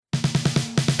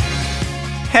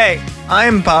Hey,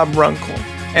 I'm Bob Runkle,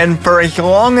 and for as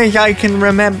long as I can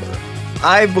remember,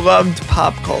 I've loved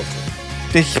pop culture.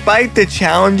 Despite the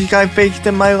challenges I've faced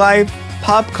in my life,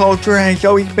 pop culture has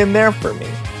always been there for me.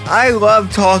 I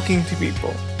love talking to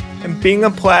people and being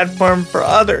a platform for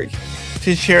others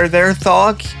to share their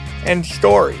thoughts and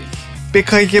stories.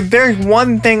 Because if there's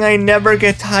one thing I never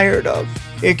get tired of,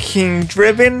 it's seeing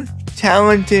driven,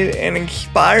 talented, and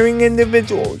inspiring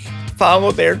individuals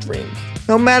follow their dreams,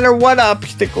 no matter what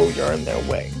obstacles are in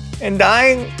their way. And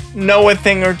I know a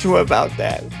thing or two about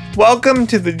that. Welcome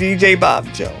to the DJ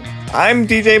Bob Show. I'm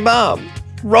DJ Bob.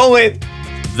 Roll it.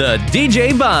 The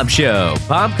DJ Bob Show.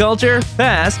 Pop culture,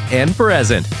 past and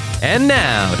present. And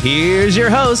now, here's your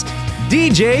host,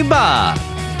 DJ Bob.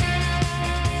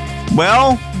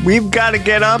 Well, we've got to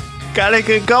get up, got to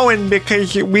get going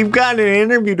because we've got an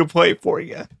interview to play for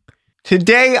you.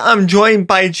 Today, I'm joined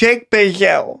by Jake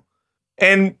Bazel.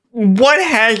 And what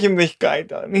hasn't this guy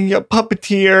done? He's a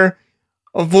puppeteer,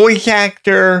 a voice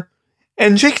actor,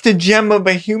 and just a gem of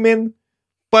a human.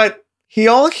 But he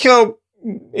also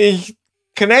is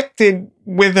connected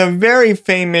with a very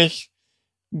famous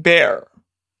bear.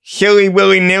 Silly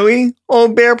Willy Nilly,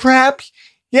 old bear perhaps?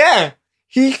 Yeah,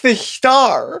 he's the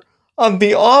star of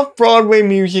the off-Broadway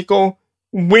musical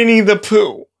Winnie the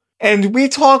Pooh. And we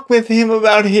talk with him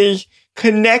about his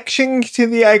connections to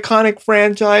the iconic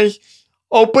franchise,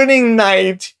 opening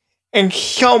night, and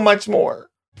so much more.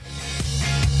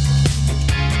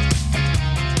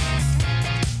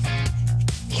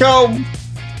 So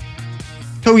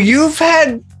you've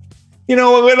had, a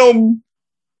little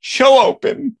show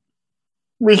open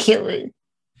recently.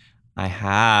 I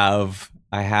have.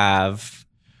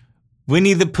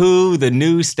 Winnie the Pooh, the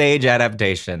new stage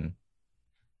adaptation.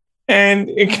 And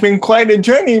it's been quite a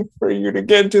journey for you to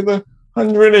get to the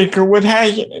 100-acre wood,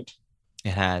 hasn't it?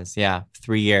 It has, yeah.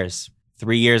 3 years.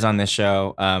 3 years on this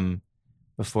show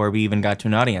before we even got to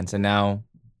an audience. And now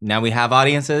we have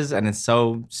audiences, and it's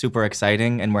so super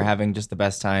exciting, and we're having just the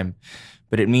best time.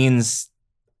 But it means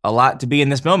a lot to be in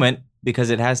this moment because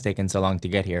it has taken so long to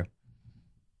get here.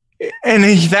 And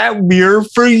is that weird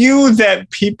for you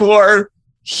that people are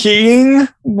seeing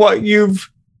what you've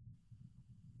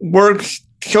worked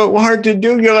so hard to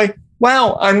do? You're like,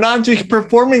 wow, I'm not just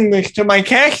performing this to my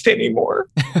cast anymore.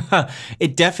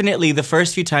 It definitely, the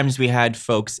first few times we had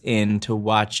folks in to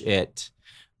watch it,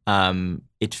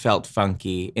 it felt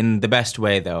funky in the best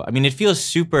way, though. I mean, it feels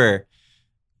super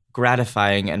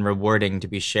gratifying and rewarding to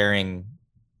be sharing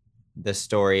the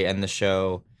story and the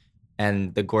show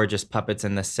and the gorgeous puppets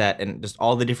in the set and just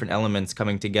all the different elements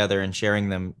coming together and sharing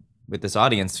them with this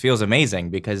audience feels amazing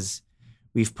because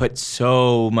we've put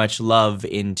so much love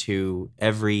into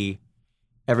every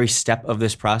step of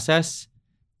this process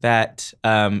that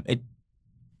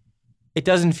it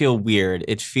doesn't feel weird.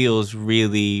 It feels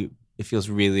really,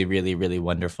 really, really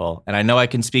wonderful. And I know I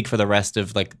can speak for the rest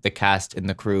of the cast and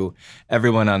the crew.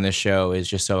 Everyone on this show is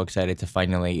just so excited to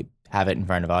finally have it in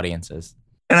front of audiences.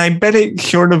 And I bet it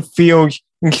sort of feels,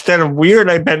 instead of weird,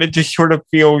 I bet it just sort of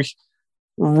feels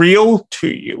real to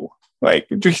you. Like,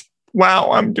 just,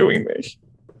 wow, I'm doing this.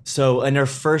 So in our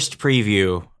first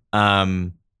preview,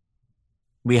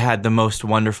 we had the most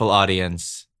wonderful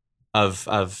audience of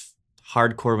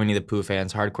hardcore Winnie the Pooh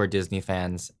fans, hardcore Disney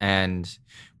fans. And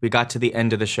we got to the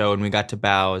end of the show and we got to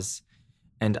bows.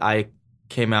 And I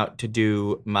came out to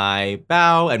do my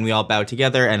bow and we all bow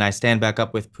together. And I stand back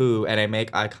up with Pooh and I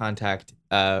make eye contact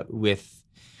with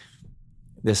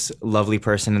this lovely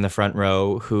person in the front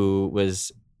row who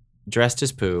was dressed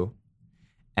as Pooh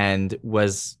and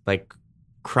was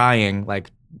crying,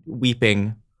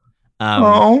 weeping.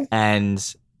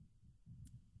 And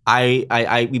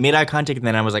we made eye contact and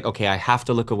then I was like, okay, I have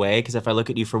to look away because if I look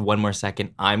at you for one more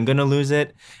second, I'm going to lose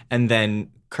it. And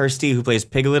then Kirsty, who plays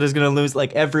Piglet, is going to lose.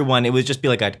 Everyone, it would just be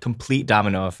a complete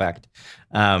domino effect.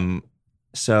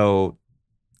 So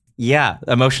yeah,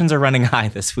 emotions are running high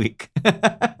this week.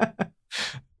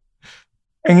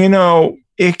 And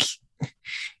it's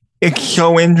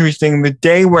so interesting. The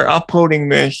day we're uploading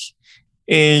this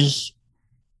is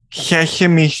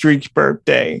Sesame Street's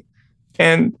birthday.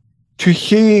 And to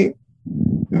see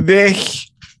this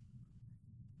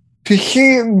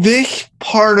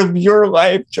part of your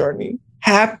life journey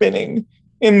happening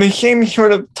in the same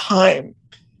sort of time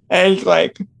as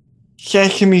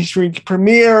Sesame Street's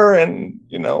premiere and,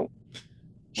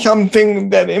 something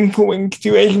that influenced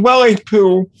you as well as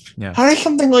Pooh. Yeah. How does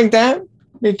something like that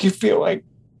make you feel like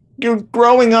you're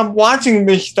growing up watching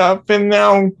this stuff and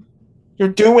now you're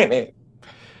doing it?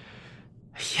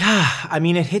 Yeah, I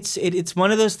mean, it's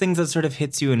one of those things that sort of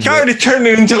hits you in. Sorry to turn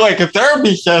it into a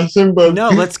therapy session, but no,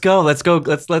 let's go. Let's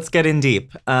get in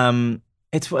deep.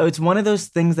 it's one of those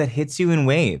things that hits you in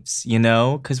waves, you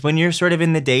know? Because when you're sort of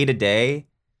in the day-to-day,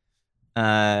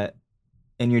 and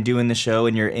you're doing the show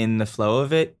and you're in the flow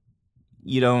of it,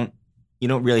 you don't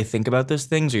really think about those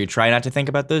things, or you try not to think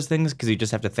about those things because you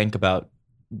just have to think about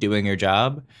doing your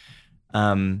job.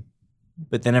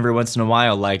 But then every once in a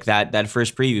while, like that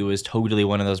first preview was totally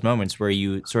one of those moments where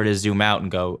you sort of zoom out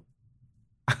and go,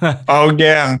 Oh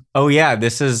yeah. oh yeah,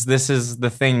 this is the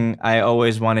thing I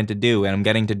always wanted to do, and I'm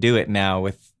getting to do it now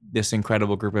with this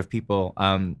incredible group of people,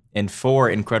 and 4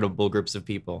 incredible groups of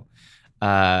people.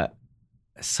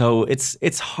 So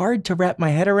it's hard to wrap my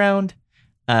head around.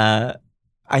 I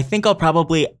think I'll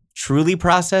probably truly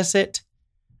process it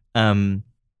a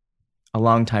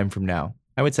long time from now.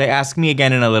 I would say ask me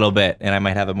again in a little bit and I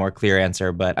might have a more clear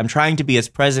answer, but I'm trying to be as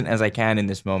present as I can in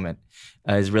this moment,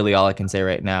 is really all I can say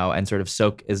right now, and sort of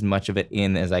soak as much of it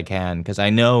in as I can, because I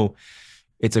know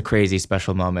it's a crazy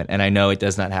special moment and I know it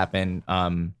does not happen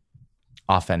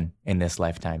often in this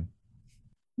lifetime.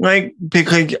 Like,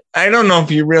 because I don't know if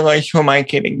you realize, who am I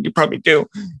kidding? You probably do.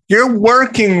 You're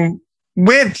working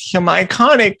with some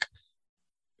iconic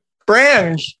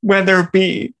brands, whether it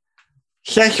be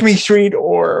Sesame Street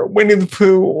or Winnie the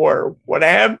Pooh or what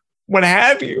have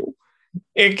you.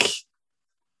 It's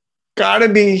got to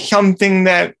be something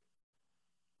that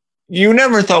you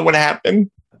never thought would happen.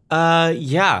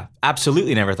 Yeah,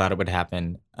 absolutely never thought it would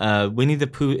happen. Winnie the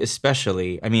Pooh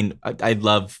especially. I mean, I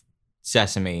love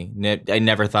Sesame. I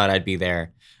never thought I'd be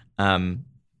there.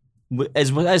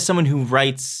 As someone who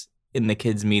writes in the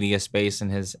kids media space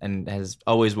and has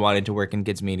always wanted to work in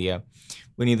kids media,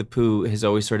 Winnie the Pooh has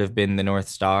always sort of been the North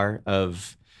Star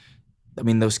of. I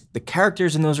mean, the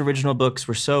characters in those original books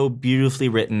were so beautifully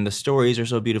written. The stories are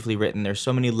so beautifully written. There's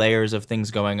so many layers of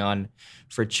things going on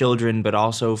for children, but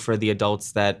also for the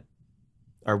adults that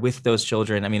are with those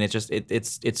children. I mean,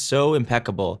 it's so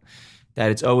impeccable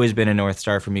that it's always been a North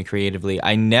Star for me creatively.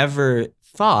 I never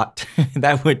thought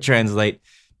that would translate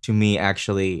to me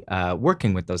actually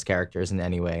working with those characters in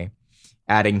any way,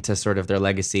 adding to sort of their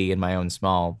legacy in my own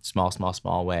small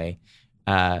way.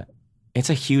 It's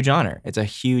a huge honor. It's a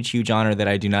huge honor that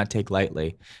I do not take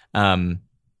lightly.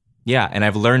 Yeah, and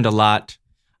I've learned a lot.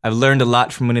 I've learned a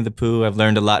lot from Winnie the Pooh. I've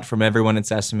learned a lot from everyone at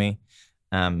Sesame.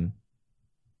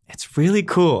 It's really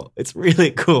cool. It's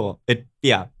really cool.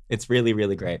 It's really,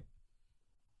 really great.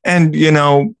 And, you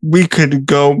know, we could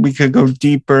go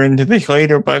deeper into this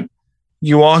later, but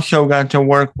you also got to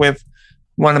work with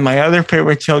one of my other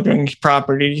favorite children's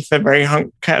properties, The Very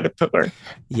Hunk Caterpillar.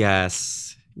 Yes.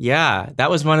 Yeah,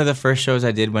 that was one of the first shows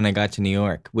I did when I got to New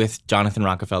York with Jonathan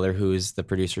Rockefeller, who's the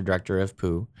producer-director of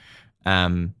Pooh.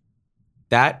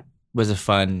 That was a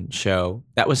fun show.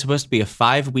 That was supposed to be a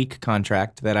 5-week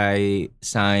contract that I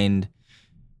signed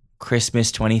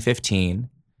Christmas 2015.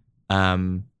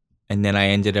 And then I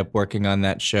ended up working on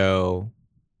that show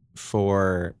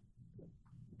for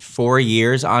 4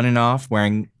 years on and off,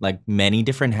 wearing like many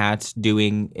different hats,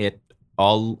 doing it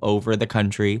all over the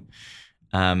country.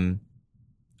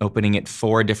 Opening it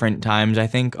 4 different times, I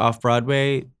think, off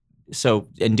Broadway. So,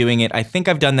 and doing it, I think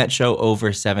I've done that show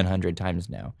over 700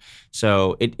 times now.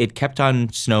 So it kept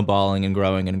on snowballing and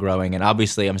growing and growing. And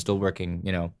obviously I'm still working,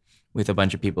 you know, with a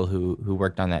bunch of people who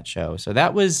worked on that show. So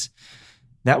that was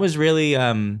really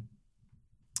a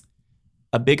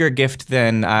bigger gift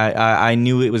than I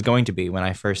knew it was going to be when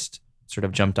I first sort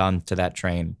of jumped onto that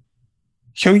train.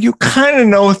 So you kind of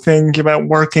know things about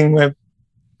working with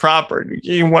property,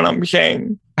 you know what I'm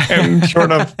saying? And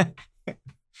sort of.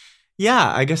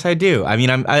 Yeah, I guess I do. I mean,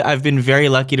 I've been very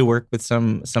lucky to work with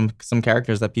some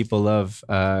characters that people love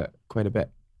quite a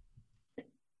bit.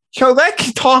 So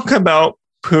let's talk about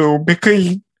Pooh,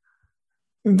 because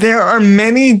there are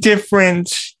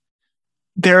different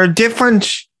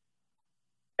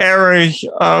areas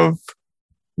of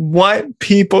what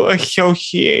people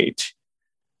associate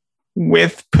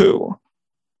with Pooh.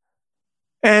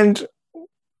 And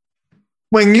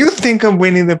when you think of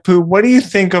Winnie the Pooh, what do you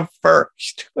think of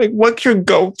first? Like, what's your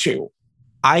go-to?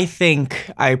 I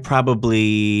think I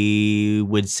probably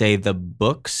would say the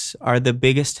books are the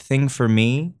biggest thing for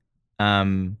me.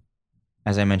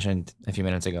 As I mentioned a few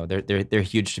minutes ago, they're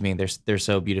huge to me. They're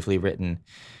so beautifully written.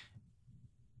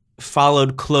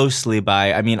 Followed closely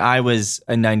by, I mean, I was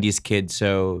a 90s kid,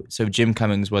 so Jim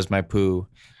Cummings was my Pooh.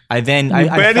 Absolutely.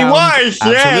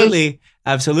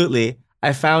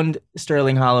 I found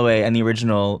Sterling Holloway and the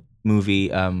original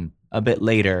movie a bit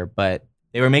later, but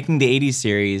they were making the 80s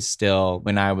series still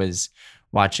when I was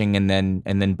watching, and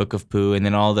then Book of Pooh, and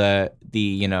then all the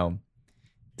you know,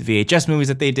 the VHS movies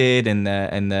that they did and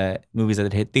the movies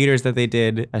that hit theaters that they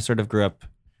did. I sort of grew up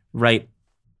right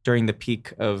during the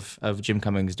peak of Jim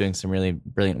Cummings doing some really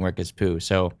brilliant work as Pooh.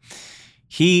 So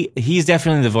he's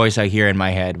definitely the voice I hear in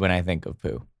my head when I think of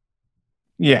Pooh.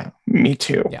 Yeah, me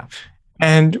too. Yeah.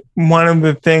 And one of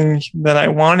the things that I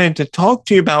wanted to talk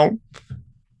to you about,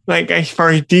 like as far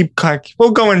as deep cuts,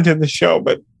 we'll go into the show,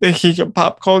 but this is a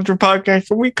pop culture podcast,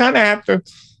 so we kind of have to,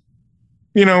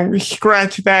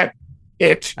 scratch that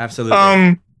itch.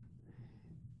 Absolutely.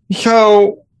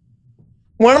 So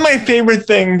one of my favorite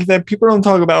things that people don't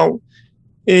talk about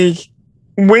is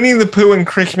Winnie the Pooh and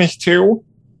Christmas 2.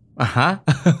 Uh-huh.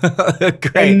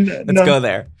 Great. Let's go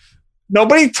there.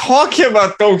 Nobody talks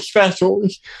about those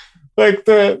specials. Like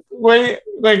the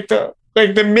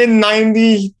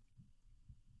mid-90s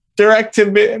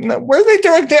directed. Where they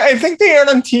directed? I think they aired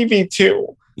on TV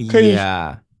too.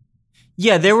 Yeah.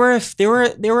 There were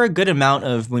a good amount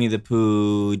of Winnie the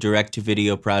Pooh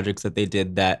direct-to-video projects that they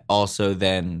did that also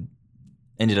then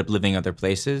ended up living other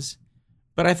places.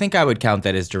 But I think I would count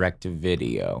that as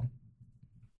direct-to-video.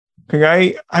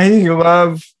 I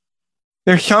love.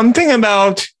 There's something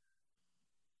about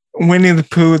Winnie the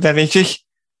Pooh that is just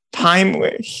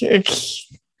timeless. It's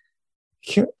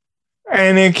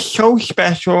so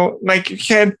special, like you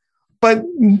said. But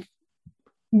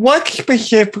what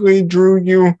specifically drew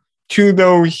you to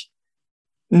those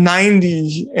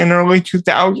 90s and early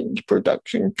 2000s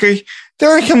productions? Because there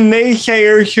are some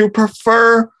naysayers who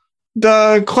prefer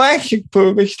the classic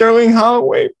Pooh, the Sterling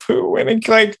Holloway Pooh, and it's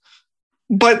like,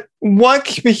 but what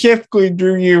specifically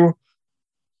drew you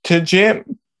to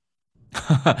Jim?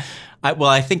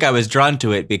 I think I was drawn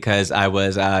to it because I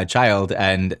was a child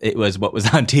and it was what was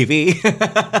on TV.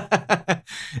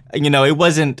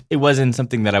 It wasn't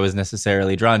something that I was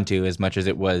necessarily drawn to as much as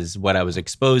it was what I was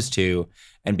exposed to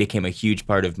and became a huge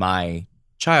part of my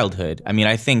childhood. I mean,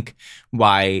 I think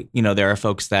why, there are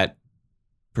folks that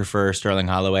prefer Sterling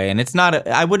Holloway, and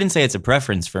I wouldn't say it's a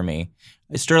preference for me.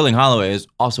 Sterling Holloway is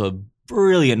also a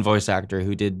brilliant voice actor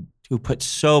who put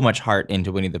so much heart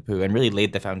into Winnie the Pooh and really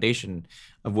laid the foundation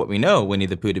of what we know Winnie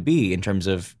the Pooh to be in terms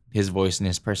of his voice and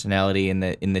his personality in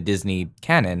the Disney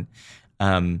canon.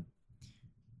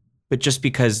 But just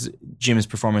because Jim's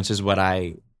performance is what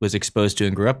I was exposed to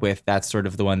and grew up with, that's sort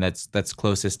of the one that's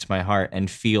closest to my heart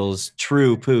and feels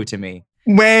true Pooh to me.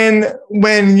 When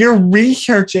you're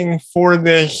researching for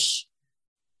this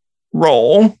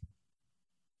role,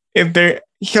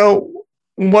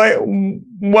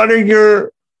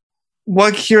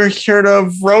 what's your sort of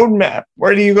roadmap?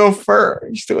 Where do you go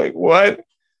first? Like what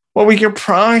was your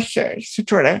process to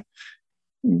try to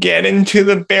get into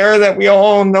the bear that we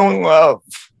all know and love?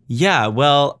 Yeah,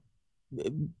 well,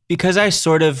 because I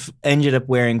sort of ended up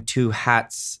wearing two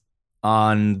hats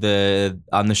on the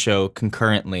show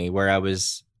concurrently, where I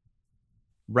was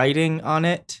writing on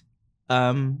it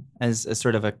as a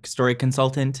sort of a story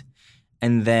consultant,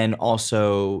 and then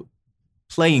also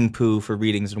playing Pooh for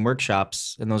readings and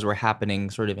workshops, and those were happening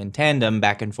sort of in tandem,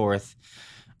 back and forth.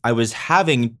 I was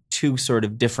having two sort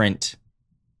of different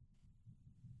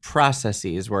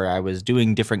processes where I was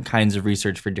doing different kinds of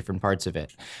research for different parts of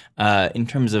it. In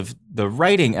terms of the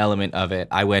writing element of it,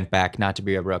 I went back, not to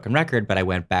be a broken record, but I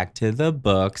went back to the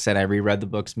books and I reread the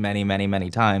books many, many, many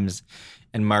times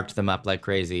and marked them up like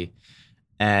crazy.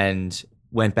 And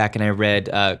went back and I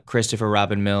read Christopher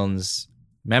Robin Milne's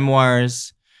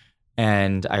memoirs,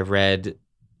 and I read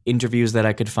interviews that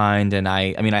I could find. And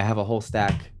I have a whole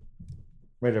stack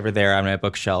right over there on my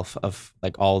bookshelf of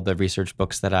like all the research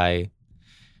books that I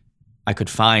could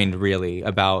find really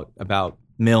about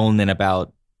Milne and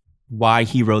about why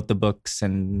he wrote the books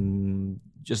and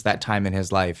just that time in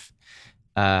his life.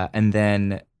 And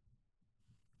then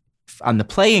on the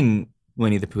playing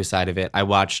Winnie the Pooh side of it, I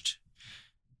watched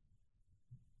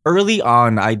early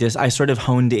on. I sort of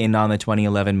honed in on the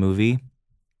 2011 movie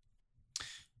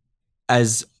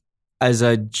as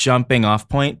a jumping off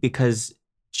point, because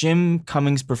Jim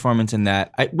Cummings' performance in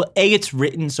that, it's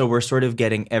written so we're sort of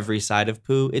getting every side of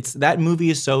Pooh. That movie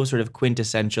is so sort of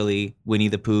quintessentially Winnie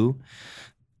the Pooh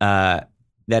that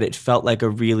it felt like a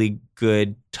really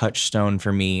good touchstone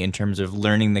for me in terms of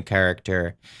learning the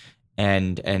character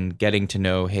and getting to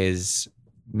know his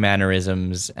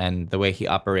mannerisms and the way he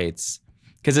operates.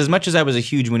 Because as much as I was a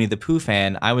huge Winnie the Pooh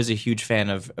fan, I was a huge fan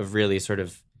of really sort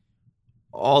of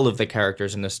all of the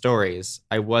characters in the stories.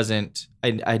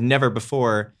 I'd never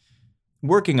before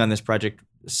working on this project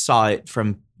saw it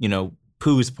from,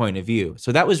 Pooh's point of view.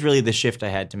 So that was really the shift I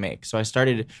had to make. So I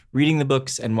started reading the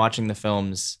books and watching the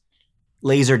films,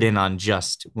 lasered in on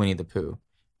just Winnie the Pooh,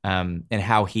 and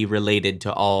how he related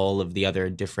to all of the other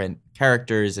different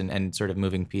characters and sort of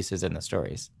moving pieces in the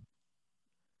stories.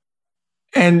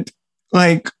 And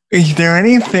like, is there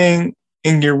anything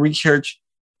in your research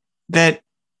that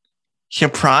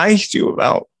surprised you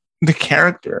about the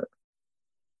character?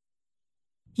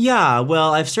 Yeah,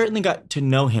 well, I've certainly got to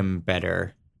know him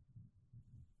better.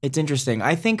 It's interesting.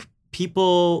 I think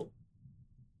people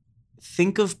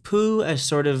think of Pooh as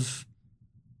sort of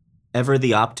ever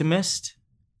the optimist,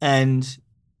 and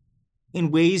in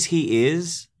ways he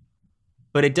is,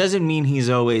 but it doesn't mean he's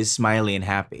always smiley and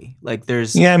happy. Like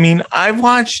there's Yeah, I mean, I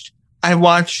watched a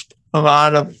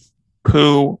lot of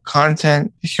Pooh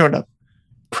content to sort of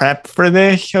prep for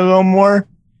this a little more,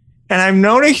 and I've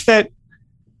noticed that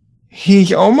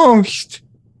he's almost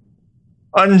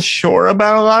unsure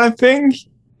about a lot of things.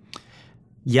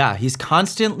 Yeah, he's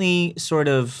constantly sort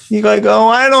of He's like, oh,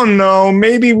 I don't know,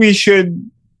 maybe we should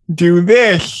do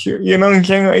this. You know what I'm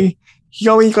saying? Like, he's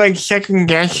always like second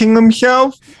guessing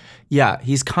himself. Yeah,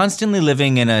 he's constantly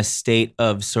living in a state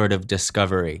of sort of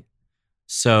discovery.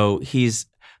 So he's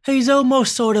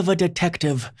almost sort of a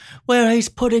detective, where he's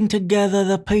putting together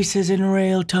the pieces in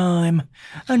real time.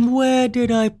 And where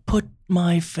did I put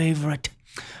my favorite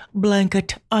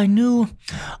blanket? I knew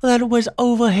that it was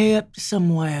over here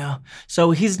somewhere.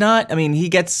 So he's not, in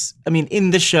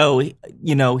the show,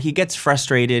 he gets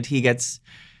frustrated.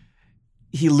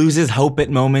 He loses hope at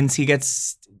moments. He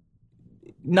gets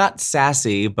not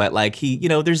sassy, but like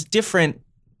there's different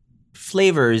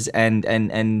flavors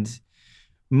and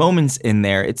moments in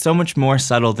there. It's so much more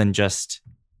subtle than just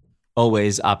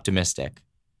always optimistic.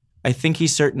 I think he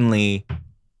certainly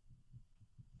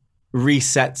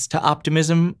resets to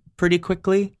optimism pretty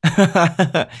quickly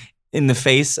in the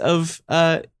face of,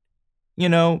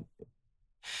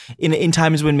 in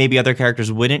times when maybe other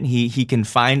characters wouldn't. He can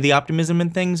find the optimism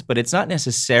in things, but it's not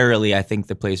necessarily, I think,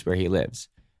 the place where he lives.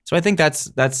 So I think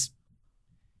that's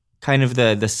kind of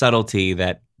the subtlety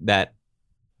that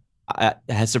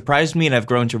has surprised me, and I've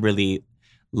grown to really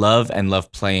love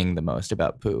playing the most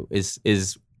about Pooh is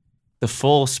the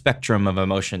full spectrum of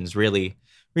emotions really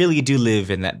do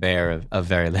live in that bear of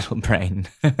very little brain.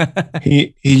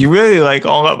 he really like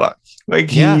all of us.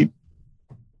 Like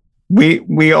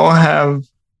we all have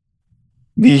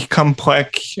these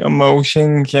complex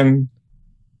emotions, and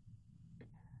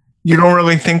you don't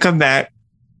really think of that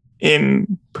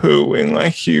in Pooh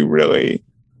unless you really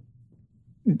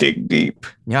dig deep.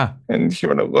 Yeah. And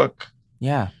sort of look.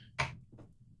 Yeah.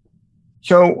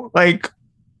 So, like,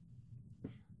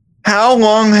 how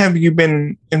long have you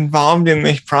been involved in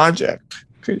this project?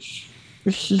 Because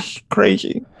this is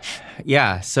crazy.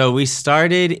 Yeah. So we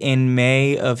started in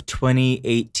May of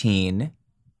 2018.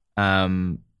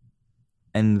 And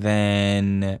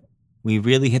then we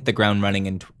really hit the ground running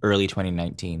in early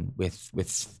 2019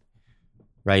 with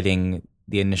writing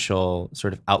the initial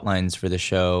sort of outlines for the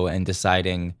show and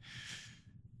deciding,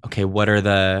 okay, what are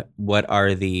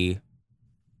the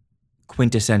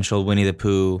quintessential Winnie the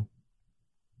Pooh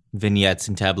vignettes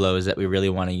and tableaus that we really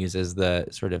want to use as the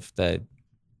sort of the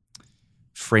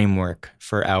framework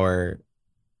for our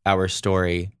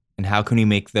story, and how can we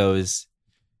make those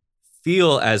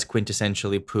feel as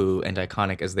quintessentially Pooh and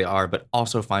iconic as they are, but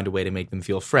also find a way to make them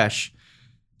feel fresh,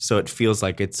 so it feels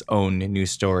like its own new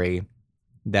story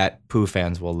that Pooh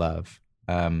fans will love.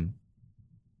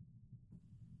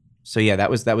 So yeah, that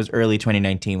was early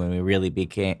 2019 when we really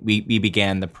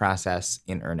began the process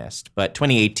in earnest. But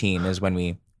 2018 is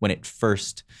when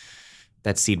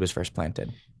that seed was first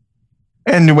planted.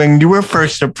 And when you were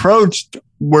first approached,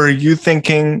 were you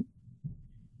thinking,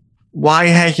 why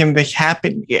hasn't this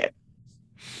happened yet?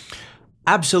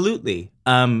 Absolutely.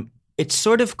 It's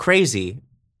sort of crazy.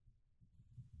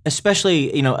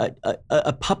 Especially,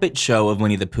 a puppet show of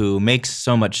Winnie the Pooh makes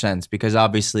so much sense because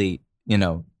obviously,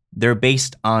 they're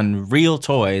based on real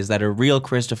toys that a real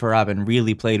Christopher Robin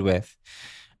really played with.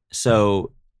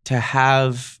 So to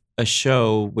have a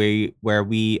show where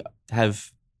we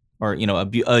have, or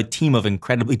a team of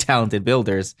incredibly talented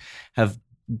builders have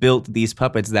built these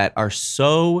puppets that are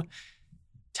so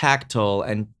tactile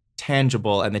and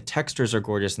tangible, and the textures are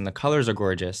gorgeous and the colors are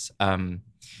gorgeous,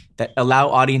 that allow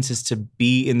audiences to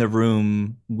be in the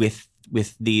room with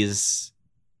these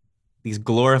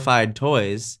glorified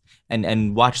toys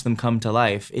and watch them come to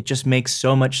life. It just makes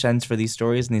so much sense for these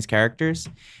stories and these characters.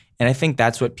 And I think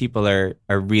that's what people are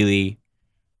really,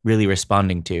 really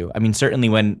responding to. I mean, certainly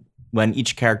when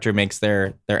each character makes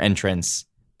their entrance,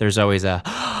 there's always a,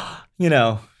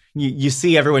 you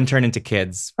see everyone turn into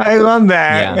kids. I love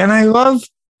that. Yeah. And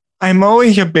I'm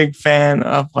always a big fan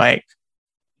of like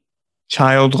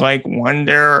childlike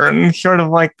wonder and sort of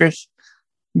like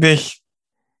this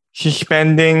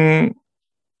suspending,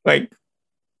 like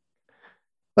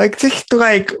just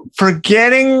like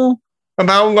forgetting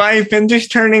about life and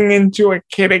just turning into a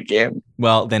kid again.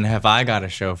 Well, then have I got a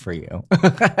show for you?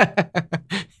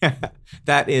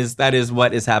 That is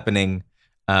what is happening,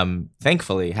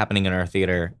 thankfully, happening in our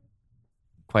theater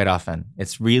quite often.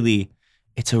 It's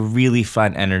a really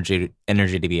fun energy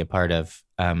to be a part of.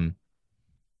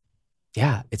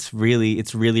 It's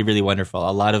really wonderful.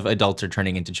 A lot of adults are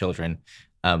turning into children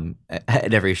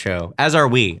at every show, as are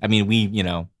we. I mean,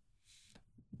 we're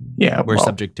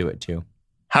subject to it too.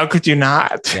 How could you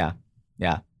not?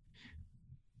 Yeah.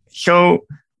 So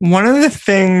one of the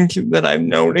things that I've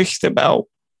noticed about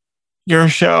your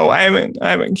show, I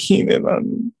haven't seen it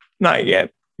on, not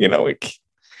yet. It's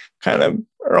kind of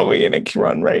early in its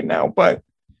run right now, but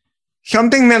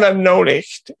something that I've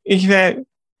noticed is that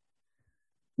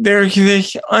there's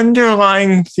this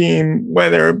underlying theme,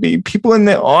 whether it be people in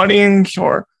the audience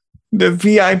or the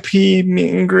VIP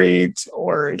meet and greets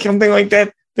or something like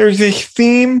that. There's this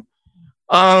theme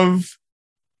of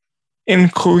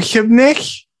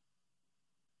inclusiveness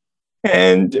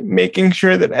and making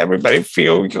sure that everybody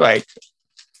feels like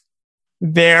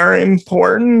they're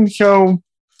important. So,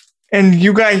 and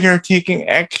you guys are taking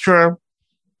extra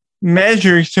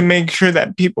measures to make sure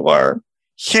that people are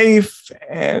safe,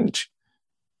 and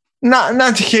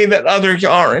not to say that others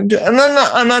aren't. And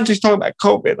I'm not just talking about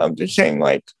COVID. I'm just saying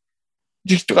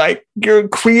just like you're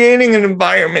creating an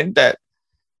environment that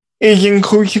is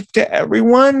inclusive to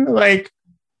everyone. Like,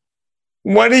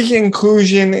 what does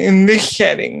inclusion in this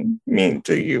setting mean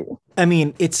to you? I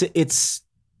mean, it's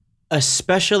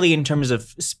especially in terms of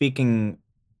speaking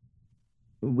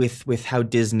with how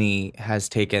Disney has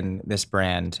taken this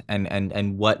brand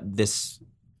and what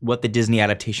the Disney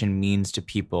adaptation means to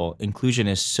people. Inclusion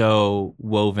is so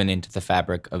woven into the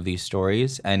fabric of these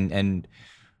stories and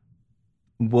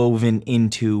woven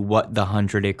into what the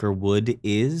 100-Acre Wood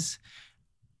is.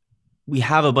 We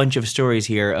have a bunch of stories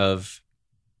here of,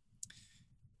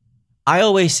 I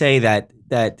always say that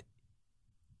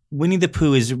Winnie the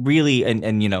Pooh is really,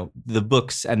 and the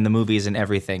books and the movies and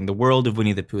everything, the world of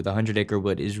Winnie the Pooh, the 100-Acre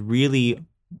Wood, is really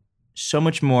so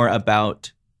much more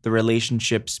about the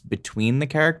relationships between the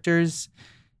characters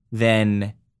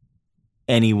than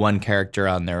any one character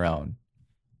on their own.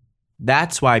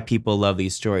 That's why people love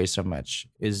these stories so much,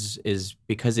 is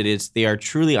because they are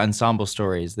truly ensemble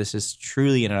stories. This is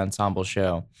truly an ensemble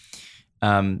show.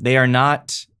 They are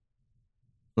not,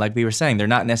 like we were saying, they're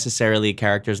not necessarily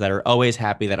characters that are always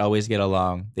happy, that always get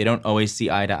along. They don't always see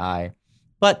eye to eye,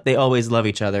 but they always love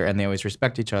each other and they always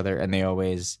respect each other and they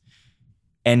always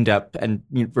end up and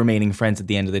remaining friends at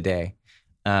the end of the day.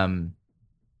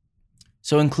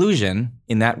 So inclusion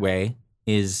in that way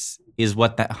is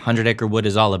what that 100-Acre Wood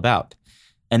is all about.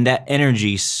 And that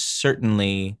energy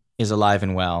certainly is alive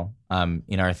and well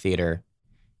in our theater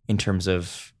in terms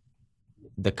of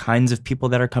the kinds of people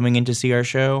that are coming in to see our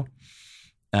show.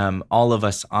 All of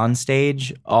us on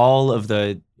stage, all of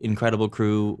the incredible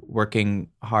crew working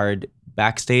hard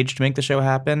backstage to make the show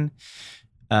happen.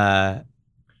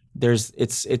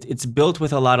 It's built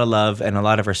with a lot of love and a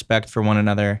lot of respect for one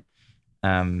another.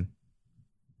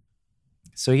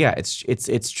 So yeah,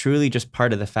 it's truly just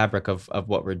part of the fabric of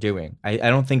what we're doing. I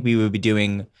don't think we would be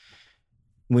doing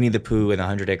Winnie the Pooh and the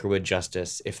 100-Acre Wood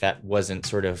justice if that wasn't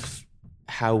sort of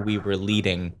how we were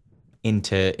leading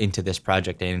into this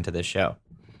project and into this show.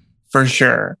 For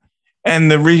sure. And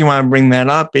the reason why I bring that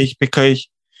up is because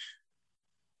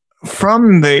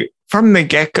from the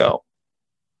get-go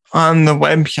on the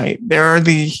website, there are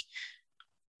these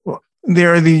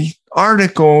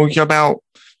articles about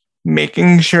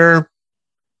making sure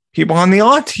people on the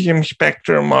autism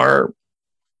spectrum are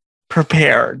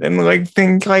prepared and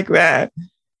things like that.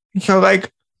 So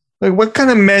what kind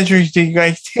of measures do you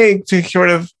guys take to sort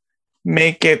of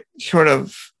make it sort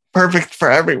of perfect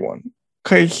for everyone?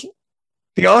 Because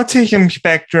the autism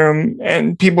spectrum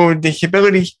and people with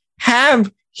disabilities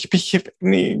have specific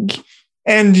needs,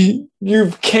 and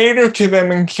you've catered to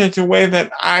them in such a way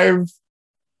that I've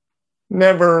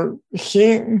never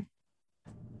seen.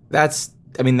 That's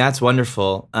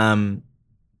wonderful. It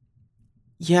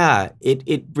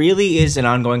really is an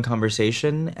ongoing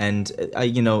conversation, and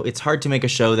it's hard to make a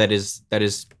show that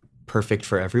is perfect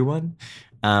for everyone.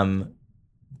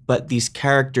 But these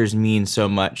characters mean so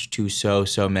much to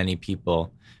so many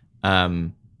people.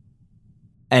 And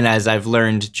as I've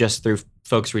learned just through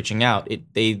folks reaching out,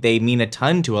 they mean a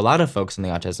ton to a lot of folks on the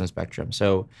autism spectrum.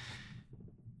 So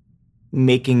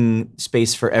making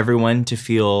space for everyone to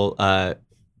feel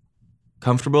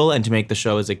comfortable and to make the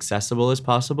show as accessible as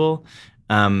possible.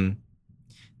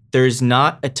 There's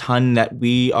not a ton that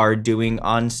we are doing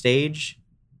on stage.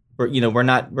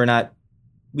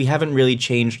 We haven't really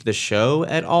changed the show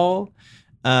at all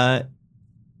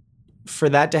for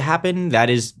that to happen, that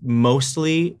is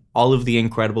mostly all of the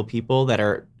incredible people that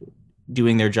are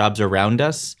doing their jobs around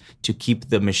us to keep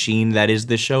the machine that is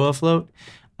the show afloat.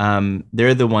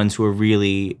 They're the ones who are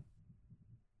really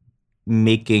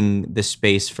making the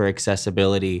space for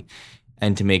accessibility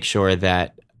and to make sure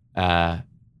that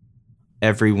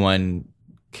everyone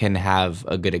can have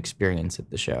a good experience at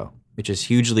the show, which is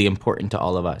hugely important to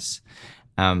all of us.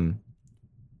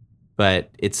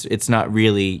 But it's not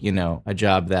really, a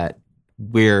job that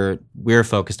we're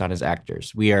focused on as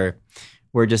actors.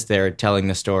 We're just there telling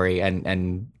the story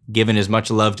and giving as much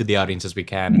love to the audience as we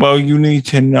can. Well, you need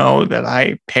to know that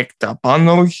I picked up on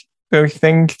those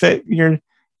things that your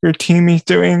team is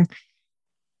doing,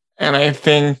 and I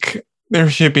think there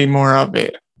should be more of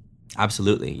it.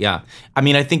 Absolutely, yeah. I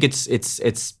mean, I think it's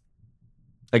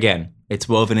again, it's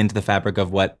woven into the fabric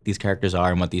of what these characters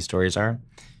are and what these stories are.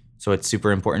 So it's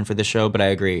super important for the show. But I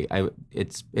agree,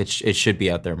 it should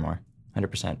be out there more,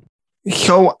 100%.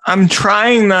 So I'm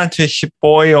trying not to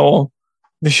spoil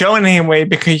the show in any way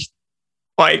because,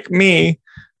 like me,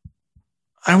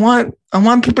 I want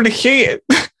people to see it.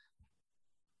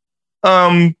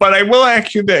 But I will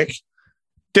ask you this: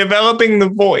 developing the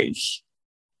voice,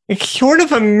 it's sort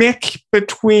of a mix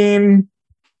between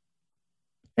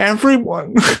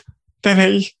everyone that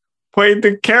has played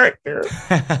the character.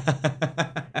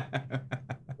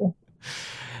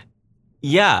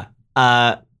 Yeah.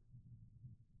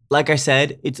 Like I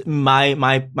said, it's my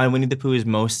Winnie the Pooh is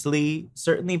mostly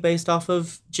certainly based off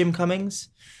of Jim Cummings.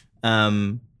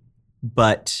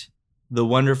 But the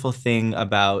wonderful thing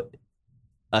about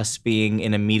us being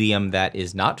in a medium that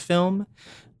is not film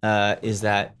is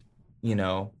that,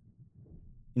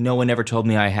 no one ever told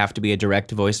me I have to be a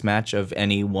direct voice match of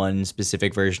any one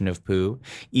specific version of Pooh.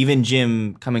 Even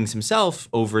Jim Cummings himself,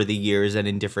 over the years and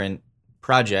in different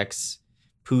projects,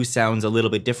 Pooh sounds a little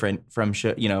bit different from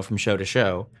show to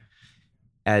show,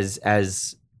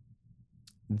 as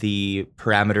the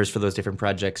parameters for those different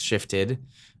projects shifted.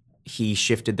 He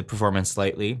shifted the performance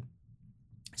slightly.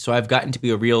 So I've gotten to be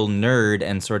a real nerd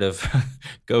and sort of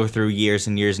go through years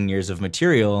and years and years of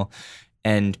material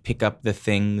and pick up the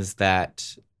things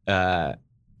that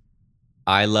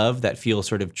I love, that feel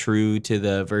sort of true to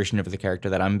the version of the character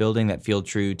that I'm building, that feel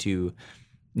true to,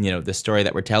 the story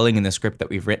that we're telling and the script that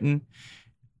we've written.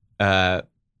 It's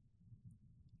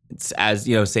as,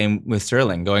 same with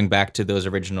Sterling, going back to those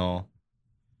original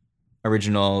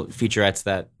featurettes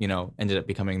that, ended up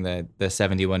becoming the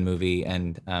 71 movie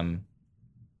and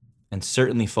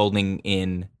certainly folding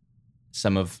in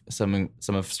some of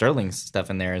Sterling's stuff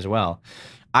in there as well.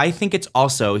 I think it's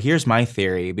also, here's my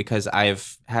theory, because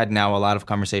I've had now a lot of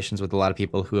conversations with a lot of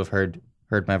people who have heard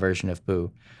my version of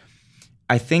Pooh.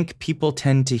 I think people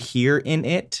tend to hear in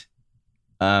it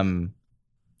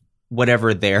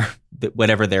whatever their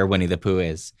Winnie the Pooh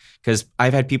is. Because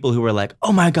I've had people who were like,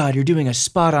 oh my God, you're doing a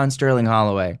spot on Sterling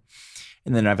Holloway.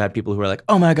 And then I've had people who are like,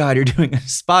 oh my God, you're doing a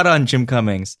spot on Jim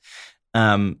Cummings.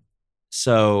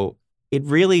 So it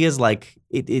really is like,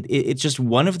 it's just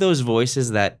one of those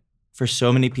voices that for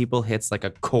so many people hits like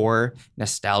a core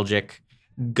nostalgic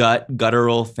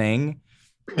guttural thing.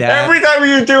 Every time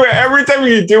you do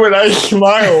it, I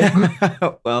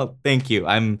smile. Well, thank you.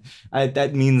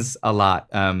 That means a lot.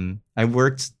 I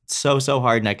worked so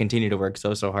hard, and I continue to work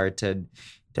so hard to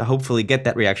hopefully get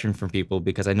that reaction from people,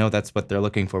 because I know that's what they're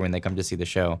looking for when they come to see the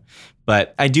show.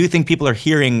 But I do think people are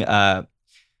hearing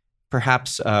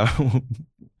perhaps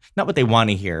not what they want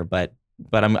to hear, but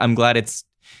I'm glad it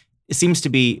seems to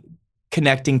be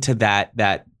connecting to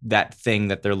that thing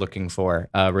that they're looking for,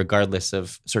 regardless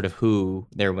of sort of who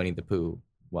their Winnie the Pooh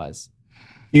was.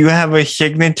 You have a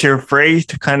signature phrase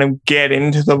to kind of get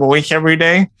into the voice every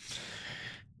day?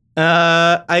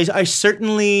 I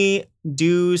certainly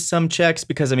do some checks,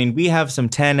 because we have some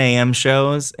 10 a.m.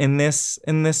 shows in this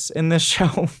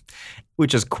show,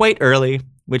 which is quite early.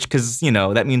 Because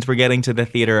that means we're getting to the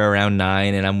theater around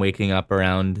 9, and I'm waking up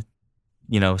around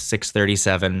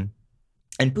 6:37.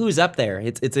 And Pooh's up there.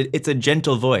 It's a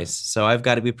gentle voice, so I've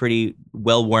got to be pretty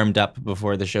well warmed up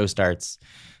before the show starts,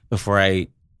 before I,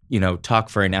 talk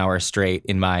for an hour straight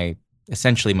in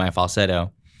essentially my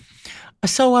falsetto.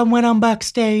 So when I'm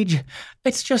backstage,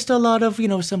 it's just a lot of,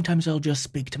 sometimes I'll just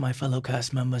speak to my fellow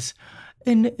cast members,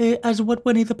 and as what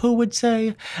Winnie the Pooh would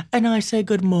say, and I say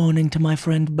good morning to my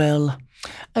friend Belle,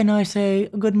 and I say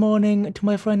good morning to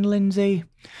my friend Lindsay,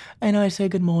 and I say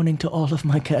good morning to all of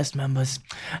my cast members.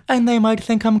 And they might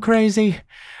think I'm crazy,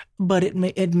 but it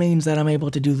means that I'm able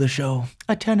to do the show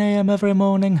at 10 a.m. every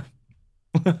morning.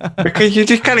 Because you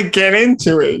just kind of get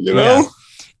into it, you know?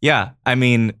 Yeah.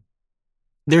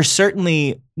 there's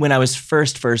certainly, when I was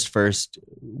first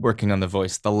working on the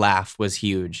voice, the laugh was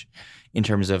huge in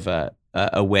terms of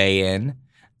a way in.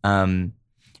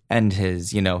 And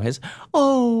his,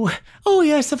 oh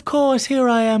yes, of course, here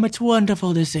I am. It's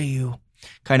wonderful to see you.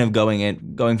 Kind of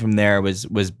going from there was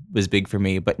big for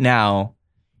me. But now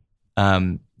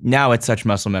it's such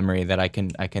muscle memory that I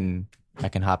can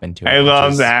hop into it. I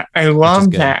love that. I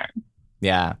love that.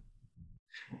 Yeah.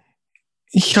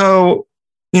 So,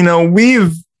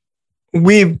 we've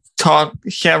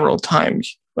talked several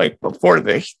times, like before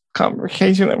this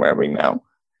conversation that we're having now.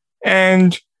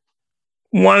 And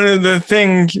one of the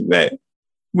things that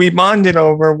we bonded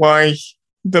over was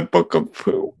the Book of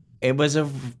Pooh. It was a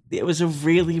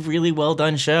really, really well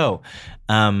done show.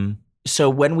 So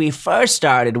when we first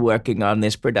started working on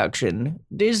this production,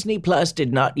 Disney Plus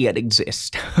did not yet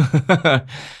exist.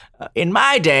 In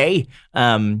my day,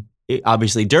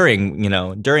 obviously during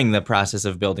the process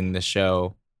of building this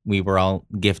show, we were all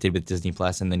gifted with Disney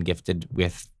Plus and then gifted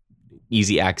with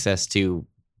easy access to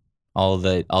all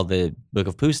the Book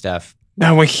of Pooh stuff.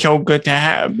 That was so good to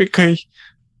have, because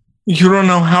you don't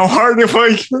know how hard it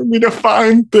was for me to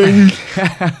find things.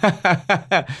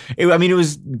 It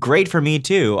was great for me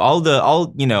too. All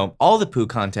the Pooh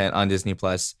content on Disney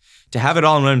Plus, to have it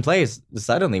all in one place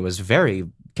suddenly was very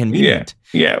convenient.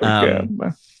 Yeah, it was good.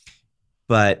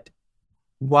 But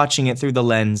watching it through the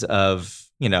lens of,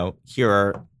 here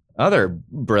are other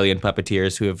brilliant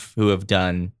puppeteers who have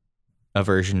done a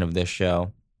version of this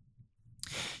show.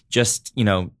 Just,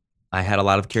 I had a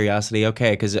lot of curiosity.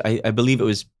 Okay, because I believe it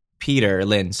was Peter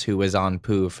Lintz who was on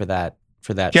Pooh for that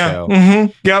show.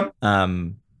 Mm-hmm. Yep. I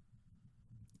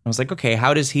was like, okay,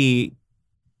 how does he?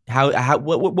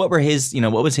 What were his?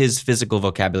 What was his physical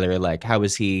vocabulary like? How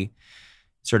was he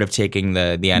sort of taking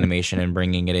the animation and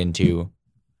bringing it into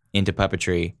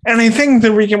puppetry? And I think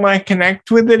the reason why I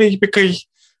connect with it is because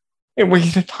it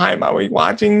was the time I was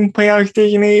watching Playhouse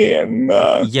Disney, and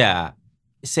yeah,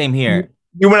 same here.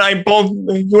 You and I both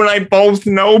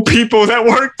know people that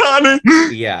worked on it.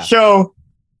 Yeah. So.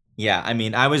 Yeah,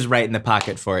 I was right in the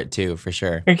pocket for it too, for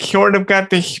sure. It sort of got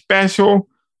this special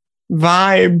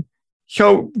vibe.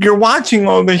 So you're watching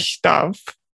all this stuff,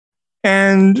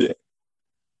 but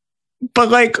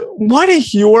what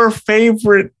is your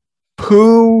favorite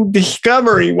Pooh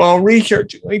discovery while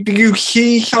researching? Like, do you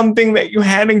see something that you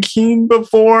hadn't seen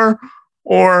before,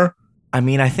 or?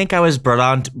 I think I was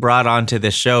brought onto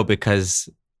this show because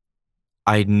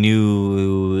I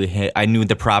knew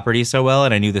the property so well,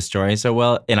 and I knew the story so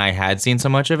well, and I had seen so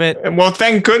much of it. Well,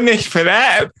 thank goodness for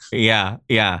that. Yeah.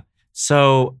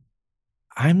 So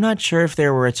I'm not sure if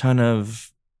there were a ton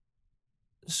of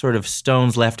sort of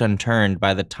stones left unturned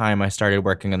by the time I started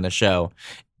working on the show.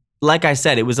 Like I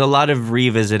said, it was a lot of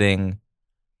revisiting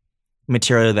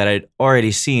material that I'd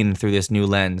already seen through this new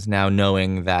lens, now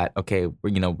knowing that, okay,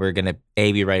 we're going to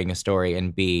A, be writing a story,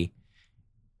 and B,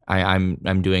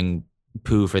 I'm doing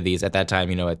Pooh for these, at that time,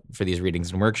 for these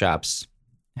readings and workshops.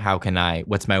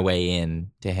 What's my way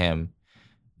in to him?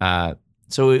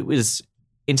 So it was,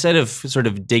 instead of sort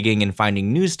of digging and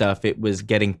finding new stuff, it was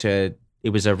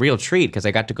a real treat, because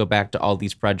I got to go back to all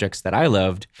these projects that I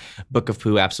loved, Book of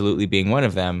Pooh absolutely being one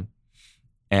of them,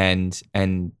 and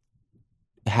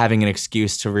having an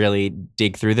excuse to really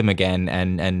dig through them again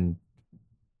and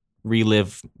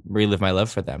relive my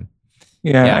love for them.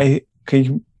 Yeah.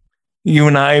 Because you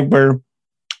and I were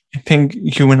texting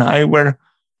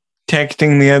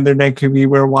the other day because we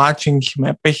were watching some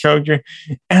episodes, and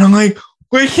I'm like,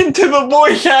 listen to the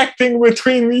voice acting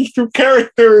between these two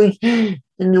characters. And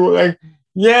you were like,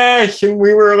 yes. And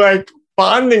we were like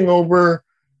bonding over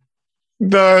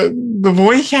the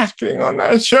voice acting on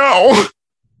that show.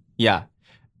 Yeah.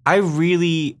 I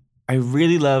really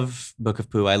love Book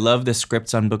of Pooh. I love the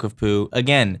scripts on Book of Pooh.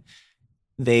 Again,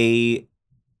 it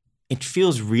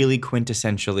feels really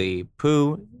quintessentially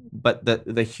Pooh, but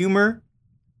the humor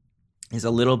is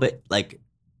a little bit like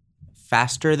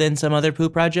faster than some other Pooh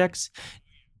projects,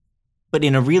 but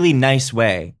in a really nice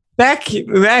way.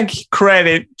 That's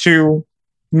credit to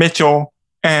Mitchell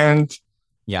and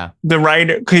the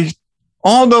writer, because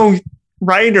all those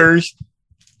writers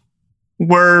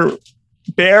were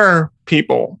bear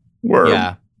people.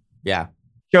 Yeah.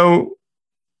 So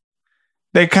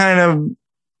they kind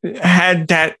of had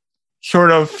that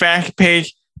sort of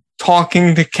fast-paced,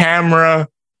 talking to camera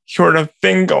sort of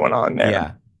thing going on there.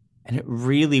 Yeah. And it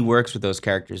really works with those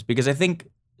characters, because I think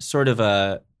sort of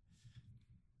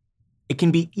it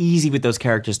can be easy with those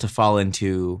characters to fall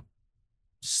into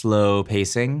slow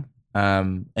pacing.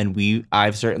 And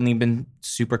I've certainly been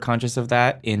super conscious of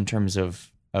that in terms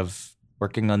of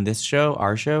working on this show,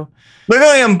 our show.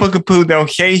 Literally on Book of Pooh, they'll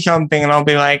say something and I'll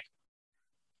be like,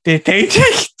 did they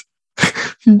just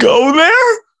go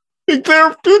there? Like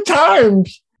there a few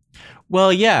times.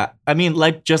 Well, yeah. I mean,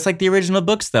 just like the original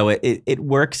books, though, it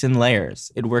works in layers.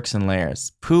 It works in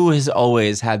layers. Pooh has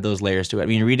always had those layers to it. I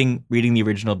mean, reading the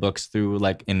original books through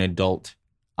like an adult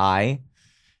eye,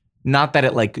 not that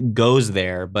it like goes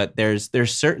there, but there's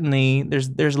certainly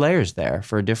there's layers there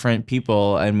for different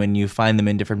people, and when you find them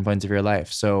in different points of your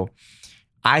life. So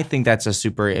I think that's a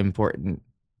super important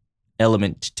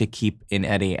element to keep in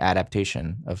any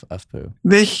adaptation of Pooh.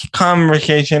 This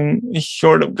conversation is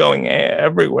sort of going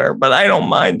everywhere, but I don't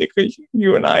mind because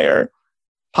you and I are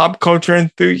pop culture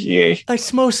enthusiasts.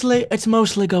 It's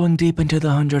mostly going deep into the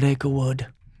 100-acre wood.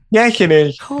 Yes, it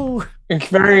is. Oh. It's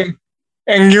very,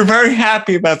 and you're very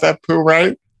happy about that, Pooh,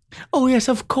 right? Oh yes,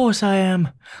 of course I am,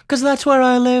 because that's where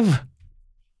I live.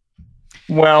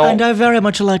 Well, and I very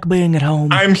much like being at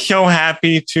home. I'm so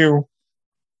happy to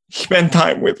spend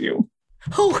time with you.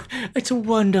 Oh, it's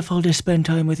wonderful to spend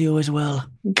time with you as well.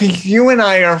 Because you and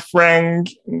I are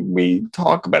friends. We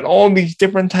talk about all these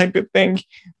different type of things.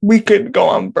 We could go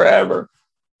on forever.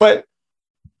 But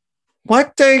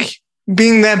what does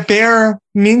being that bear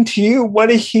mean to you?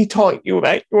 What has he taught you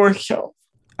about yourself?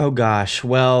 Oh gosh,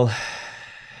 well,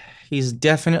 he's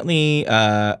definitely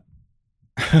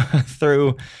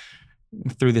through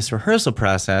this rehearsal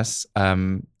process,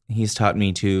 he's taught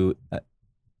me to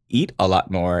eat a lot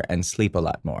more and sleep a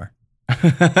lot more.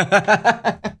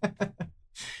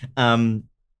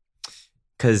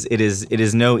 Because it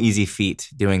is no easy feat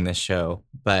doing this show.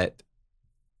 But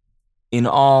in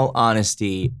all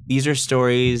honesty, these are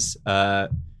stories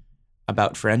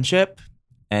about friendship.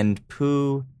 And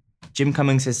Pooh, Jim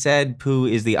Cummings has said, Pooh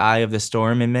is the eye of the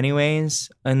storm in many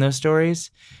ways in those stories.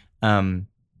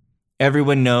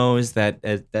 Everyone knows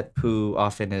that Pooh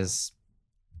often is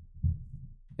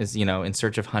in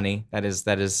search of honey. That is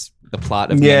the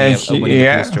plot of a Winnie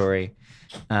the Pooh story.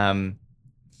 And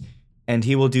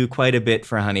he will do quite a bit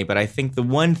for honey. But I think the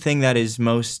one thing that is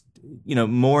most,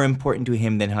 more important to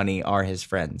him than honey are his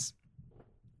friends.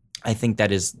 I think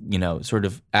that is, sort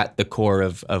of at the core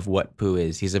of what Pooh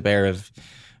is. He's a bear of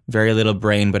very little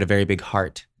brain, but a very big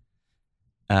heart.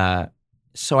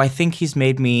 So I think he's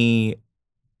made me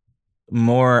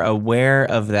more aware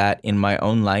of that in my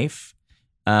own life.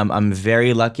 I'm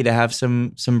very lucky to have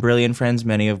some brilliant friends,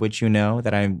 many of which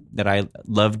that I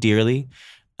love dearly.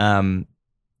 And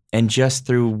just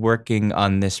through working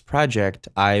on this project,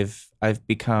 I've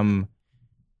become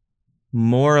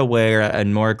more aware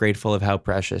and more grateful of how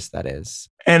precious that is.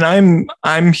 And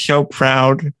I'm so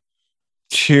proud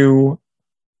to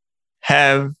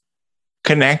have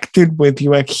connected with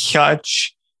you at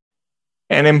such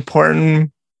an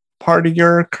important part of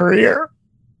your career.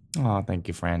 Oh, thank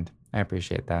you, friend. I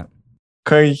appreciate that.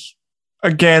 Because,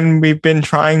 again, we've been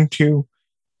trying to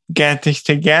get this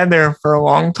together for a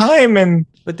long time.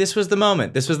 But this was the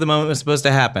moment. This was the moment it was supposed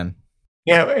to happen.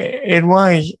 Yeah, it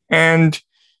was. And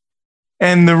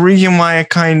the reason why I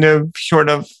kind of sort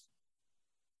of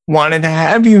wanted to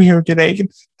have you here today,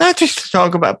 not just to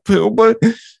talk about Pooh, but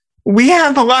we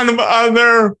have a lot of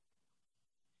other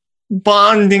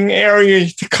bonding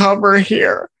areas to cover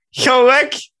here. So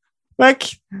let's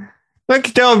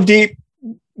delve deep.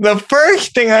 The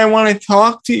first thing I want to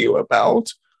talk to you about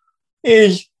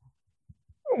is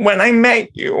when I met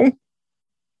you,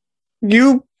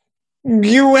 you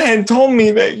had told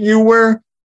me that you were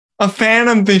a fan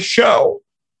of the show,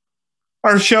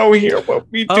 our show here, what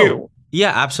we do.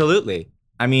 Yeah, absolutely.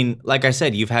 I mean, like I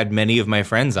said, you've had many of my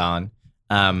friends on,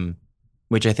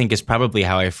 which I think is probably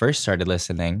how I first started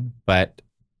listening. But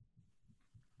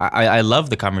I love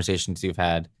the conversations you've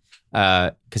had.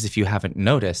 Because if you haven't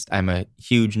noticed, I'm a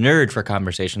huge nerd for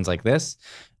conversations like this.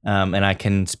 And I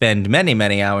can spend many,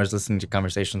 many hours listening to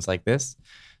conversations like this.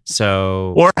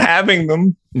 So, or having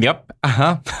them. Yep.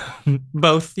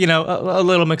 Both, a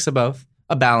little mix of both,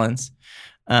 a balance.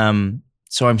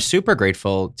 So I'm super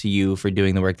grateful to you for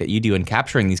doing the work that you do and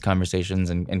capturing these conversations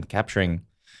and capturing,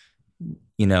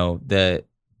 the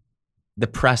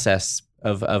process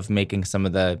of making some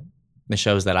of the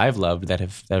shows that I've loved that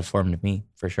have formed me,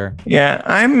 for sure. Yeah,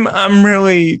 I'm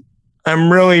really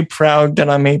proud that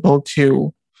I'm able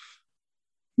to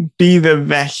be the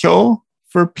vessel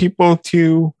for people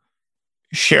to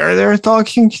share their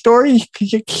thoughts and stories,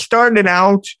 because it started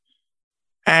out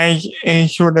as a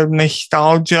sort of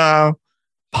nostalgia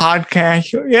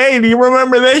podcast. Hey, do you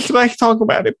remember this? Let's talk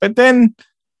about it. But then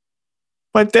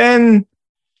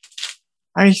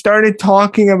I started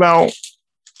talking about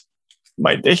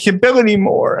my disability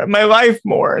more and my life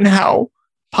more, and how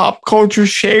pop culture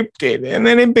shaped it. And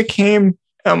then it became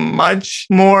a much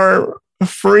more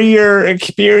freer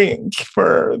experience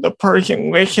for the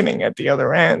person listening at the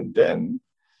other end. And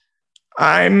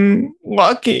I'm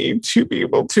lucky to be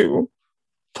able to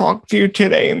talk to you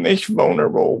today in this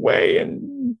vulnerable way.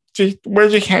 And we're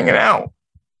just hanging out.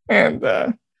 And,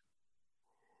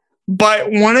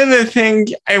 but one of the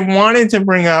things I wanted to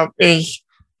bring up is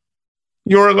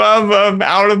your love of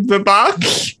Out of the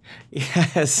Box.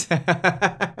 Yes.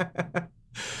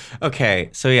 Okay,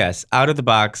 so yes, Out of the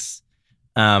Box.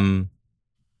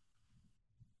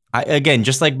 Again,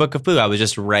 just like Book of Pooh, I was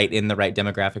just right in the right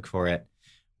demographic for it.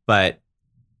 But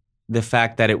the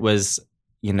fact that it was,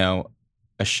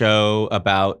 a show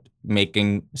about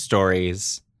making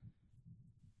stories,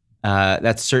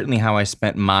 that's certainly how I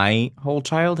spent my whole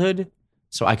childhood.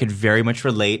 So I could very much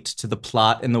relate to the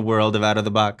plot in the world of Out of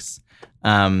the Box.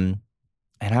 And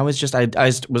I was just, I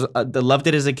loved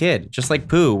it as a kid, just like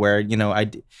Pooh, where,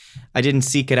 I didn't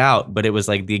seek it out, but it was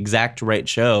like the exact right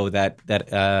show that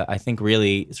I think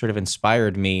really sort of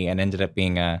inspired me and ended up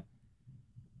being a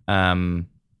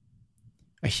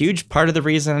huge part of the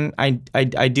reason I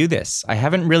do this. I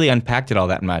haven't really unpacked it all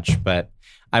that much, but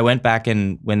I went back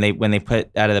and when they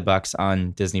put Out of the Box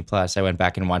on Disney Plus, I went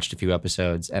back and watched a few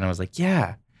episodes and I was like,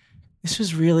 yeah, this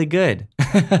was really good.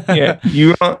 Yeah,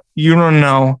 you don't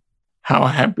know how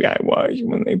happy I was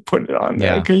when they put it on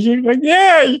there. Because you're like,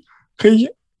 yeah, because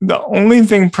the only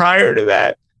thing prior to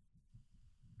that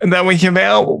was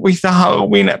available was the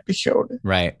Halloween episode.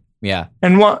 Right, yeah.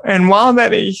 And while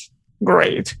that is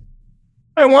great,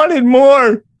 I wanted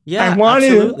more. Yeah,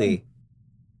 absolutely.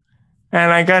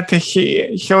 And I got to see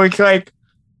it. So it's like,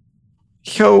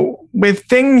 so with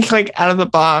things like Out of the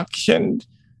Box and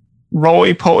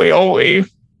Roly Poly Oly,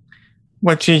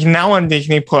 which is now on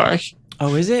Disney Plus.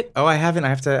 Oh, is it? Oh, I haven't. I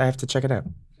have to check it out.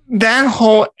 That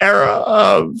whole era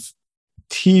of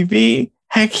TV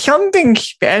had something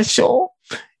special,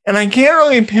 and I can't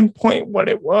really pinpoint what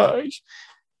it was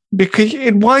because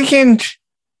it wasn't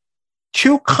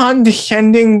too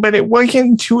condescending, but it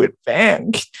wasn't too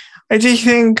advanced. I just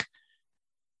think,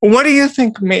 what do you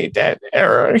think made that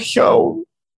era so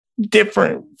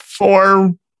different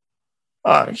for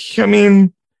us? I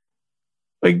mean,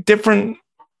 like different,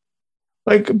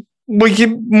 like, was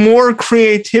it more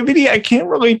creativity? I can't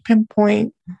really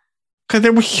pinpoint because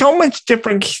there was so much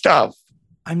different stuff.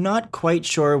 I'm not quite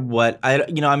sure what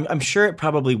I'm sure it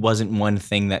probably wasn't one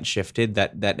thing that shifted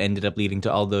that ended up leading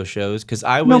to all those shows. Because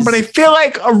No, but I feel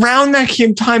like around that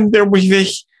same time there was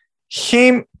this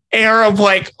same air of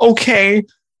like, okay,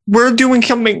 we're doing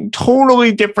something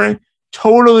totally different,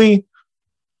 totally,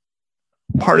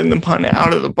 pardon the pun,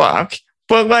 out of the box.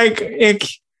 But like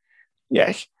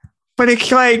yes. But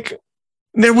it's like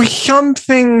there was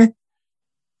something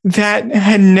that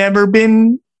had never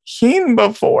been seen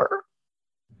before.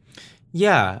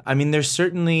 Yeah, I mean, I'm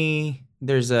trying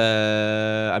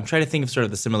to think of sort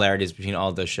of the similarities between all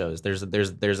of those shows. There's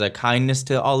a kindness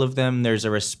to all of them. There's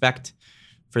a respect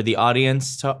for the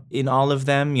audience in all of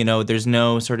them. There's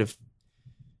no sort of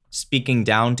speaking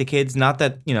down to kids. Not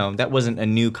that, that wasn't a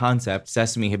new concept.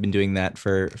 Sesame had been doing that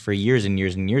for years and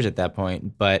years and years at that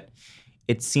point, but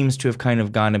it seems to have kind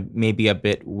of gone maybe a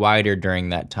bit wider during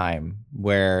that time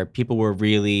where people were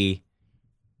really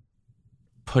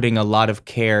putting a lot of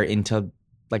care into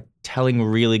like telling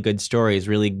really good stories,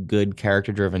 really good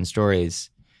character-driven stories,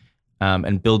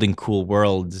 and building cool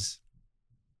worlds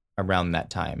around that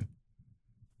time.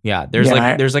 Yeah,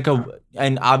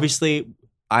 and obviously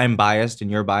I'm biased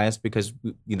and you're biased because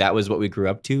that was what we grew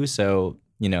up to. So,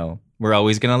 we're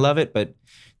always going to love it, but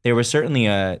there was certainly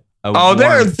there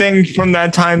are things from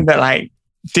that time that I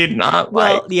did not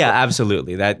like. Well, yeah,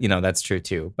 absolutely. That, that's true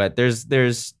too. But there's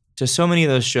just so many of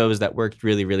those shows that worked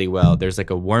really, really well. There's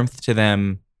like a warmth to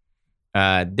them.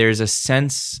 There's a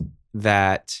sense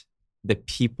that the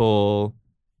people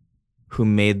who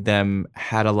made them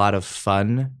had a lot of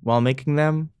fun while making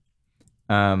them,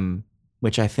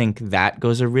 which I think that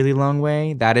goes a really long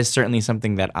way. That is certainly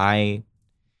something that I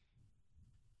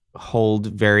hold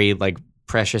very like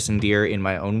precious and dear in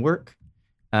my own work.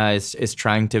 Is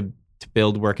trying to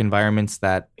build work environments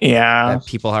that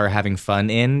people are having fun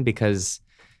in, because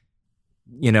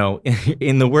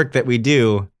in the work that we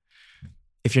do,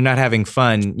 if you're not having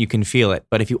fun, you can feel it.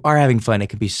 But if you are having fun, it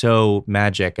can be so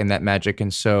magic, and that magic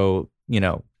can so,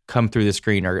 come through the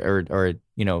screen or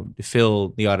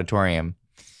fill the auditorium.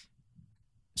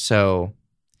 So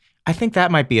I think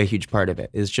that might be a huge part of it,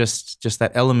 is just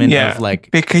that element of like,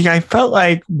 because I felt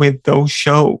like with those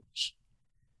shows,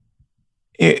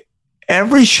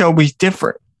 every show was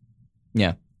different.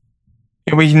 Yeah.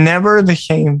 It was never the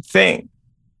same thing.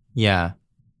 Yeah.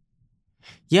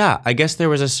 Yeah, I guess there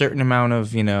was a certain amount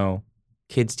of,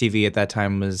 kids TV at that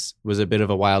time was a bit of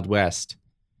a Wild West.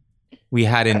 We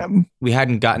hadn't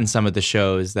gotten some of the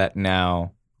shows that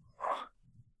now,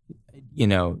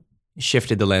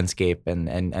 shifted the landscape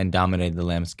and dominated the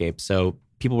landscape. So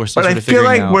people were still But sort I of feel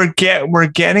figuring like out. we're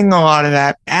getting a lot of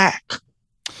that back.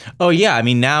 Oh yeah, I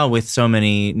mean now with so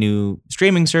many new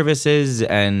streaming services,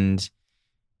 and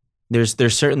there's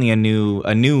certainly a new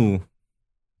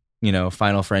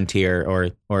final frontier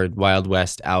or Wild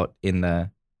West out in the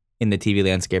TV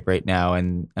landscape right now,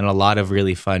 and a lot of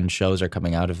really fun shows are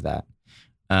coming out of that.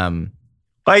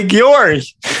 Like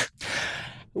yours.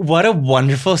 What a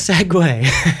wonderful segue.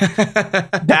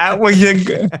 That was a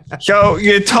good. So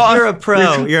You're a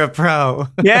pro. You're a pro.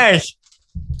 Yes.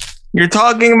 You're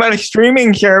talking about a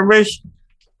streaming service.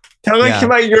 Tell us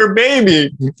about your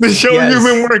baby, the show you've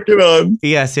been working on.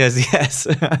 Yes.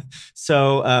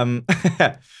 So,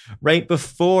 right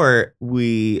before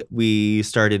we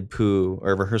started Pooh,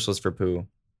 or rehearsals for Pooh,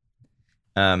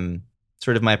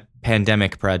 sort of my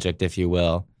pandemic project, if you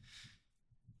will,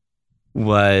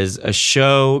 was a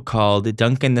show called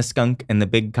Duncan the Skunk and the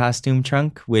Big Costume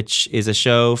Trunk, which is a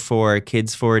show for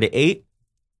kids 4 to 8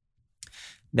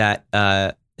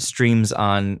 that streams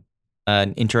on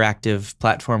an interactive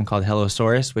platform called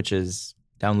Hellosaurus, which is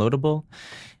downloadable.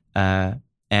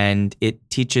 And it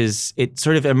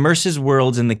sort of immerses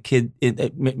worlds in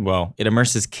it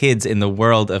immerses kids in the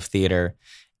world of theater,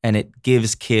 and it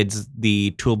gives kids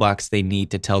the toolbox they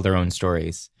need to tell their own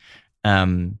stories.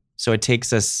 So it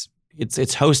takes us, it's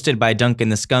hosted by Duncan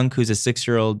the Skunk, who's a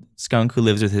 6-year-old skunk who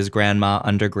lives with his grandma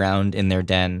underground in their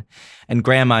den. And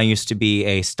grandma used to be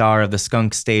a star of the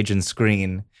skunk stage and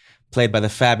screen, played by the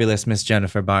fabulous Miss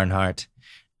Jennifer Barnhart.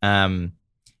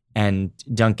 And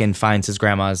Duncan finds his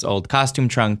grandma's old costume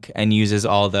trunk and uses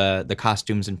all the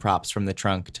costumes and props from the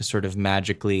trunk to sort of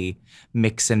magically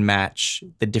mix and match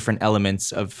the different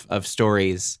elements of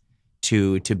stories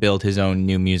to build his own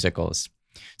new musicals.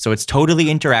 So it's totally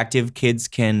interactive. Kids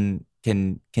can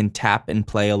tap and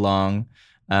play along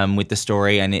with the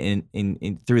story, and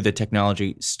in through the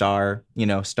technology, star in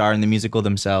the musical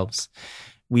themselves.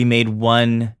 We made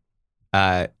one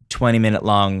 20-minute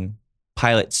long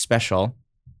pilot special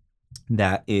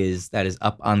that is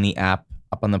up on the app,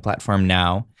 up on the platform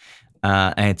now.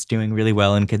 And it's doing really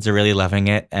well, and kids are really loving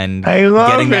it. And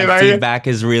getting that feedback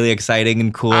is really exciting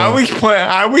and cool. I was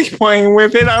playing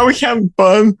with it. I was having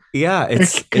fun. Yeah,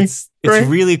 it's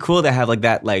really cool to have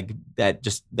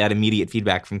that immediate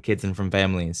feedback from kids and from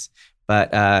families.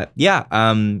 But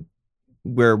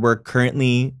we're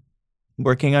currently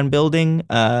working on building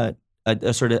a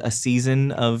sort of a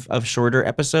season of shorter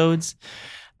episodes.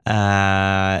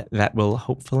 That will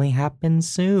hopefully happen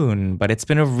soon. But it's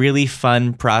been a really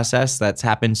fun process that's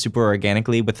happened super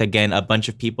organically with, again, a bunch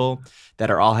of people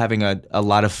that are all having a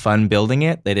lot of fun building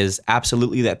it. That is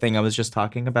absolutely that thing I was just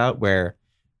talking about, where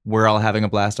we're all having a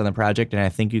blast on the project, and I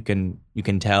think you can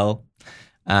tell.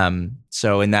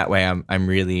 So in that way, I'm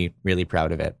really, really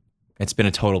proud of it. It's been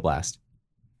a total blast.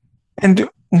 And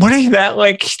what is that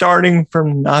like, starting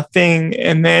from nothing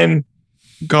and then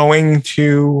going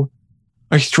to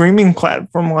a streaming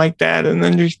platform like that and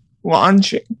then just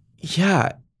launching?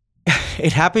 Yeah,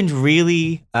 it happened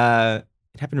really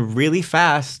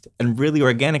fast and really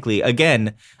organically.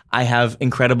 Again, I have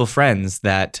incredible friends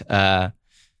that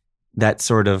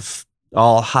sort of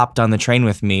all hopped on the train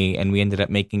with me, and we ended up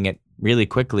making it really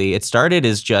quickly. It started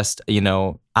as just,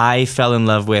 I fell in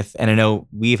love with, and I know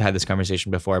we've had this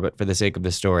conversation before, but for the sake of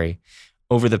the story,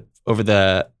 over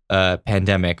the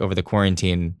pandemic, over the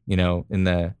quarantine,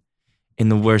 in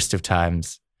the worst of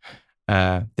times,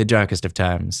 the darkest of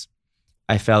times,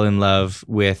 I fell in love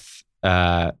with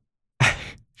the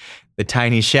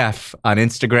Tiny Chef on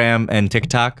Instagram and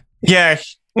TikTok.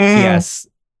 Yes. Yes.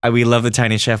 We love the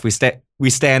Tiny Chef. We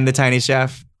stand the Tiny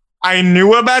Chef. I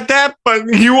knew about that, but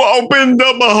you opened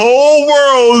up a whole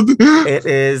world. It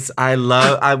is.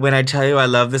 When I tell you I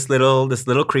love this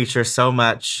little creature so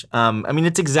much.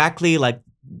 It's exactly like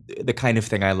the kind of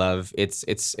thing I love.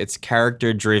 It's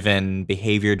character driven,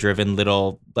 behavior driven,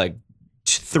 little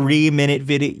 3-minute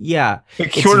video. Yeah,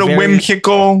 it's sort of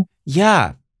whimsical.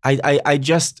 Yeah,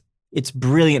 it's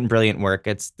brilliant work.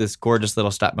 It's this gorgeous little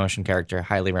stop motion character.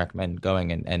 Highly recommend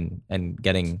going and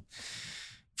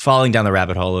falling down the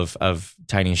rabbit hole of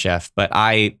Tiny Chef. But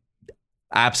I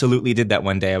absolutely did that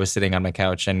one day. I was sitting on my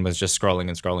couch and was just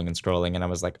scrolling, and I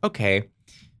was like, okay,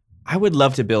 I would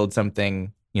love to build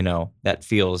something that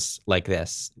feels like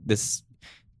this. This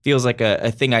feels like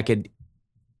a thing I could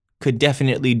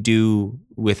definitely do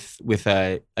with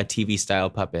a TV style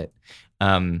puppet.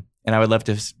 And I would love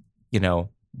to,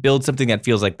 build something that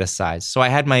feels like this size. So I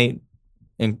had my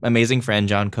amazing friend,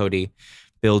 John Cody,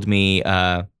 build me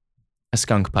a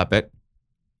skunk puppet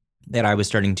that I was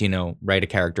starting to, write a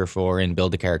character for and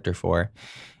build a character for.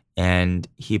 And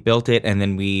he built it. And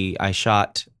then I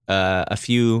shot a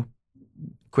few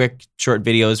quick short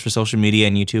videos for social media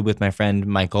and YouTube with my friend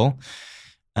Michael,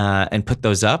 and put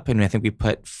those up. And I think we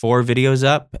put 4 videos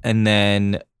up. And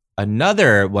then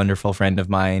another wonderful friend of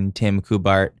mine, Tim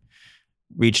Kubart,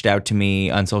 reached out to me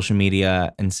on social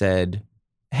media and said,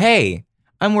 "Hey,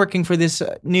 I'm working for this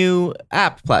new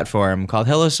app platform called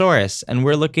Hellosaurus, and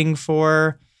we're looking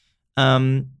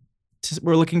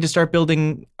to start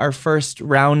building our first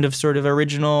round of sort of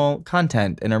original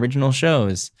content and original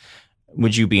shows.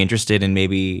 Would you be interested in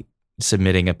maybe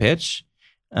submitting a pitch?"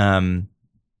 And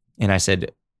I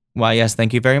said, "Why, yes,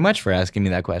 thank you very much for asking me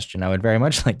that question. I would very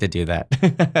much like to do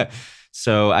that."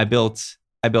 So I built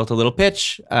a little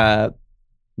pitch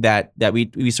that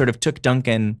we sort of took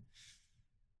Duncan,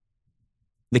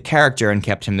 the character, and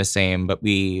kept him the same, but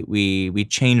we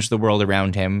changed the world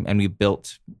around him, and we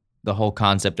built the whole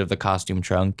concept of the costume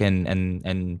trunk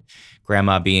and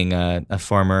Grandma being a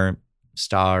former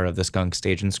star of the Skunk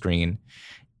stage and screen.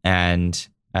 And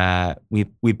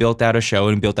we built out a show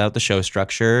and built out the show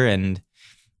structure and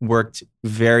worked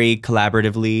very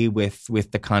collaboratively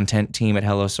with the content team at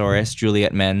Hellosaurus,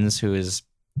 Juliet Menz, who is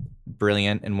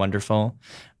brilliant and wonderful.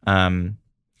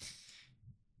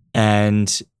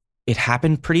 And it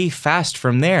happened pretty fast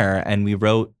from there. And we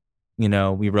wrote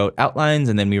outlines,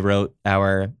 and then we wrote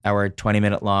our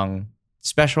 20-minute long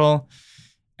special,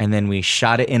 and then we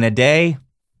shot it in a day.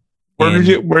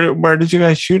 Where did you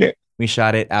guys shoot it? We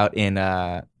shot it out in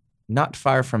not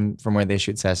far from where they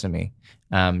shoot Sesame,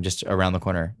 just around the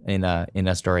corner in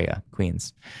Astoria,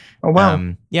 Queens. Oh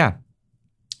wow! Yeah,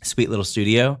 sweet little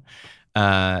studio.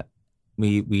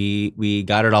 We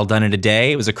got it all done in a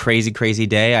day. It was a crazy, crazy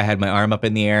day. I had my arm up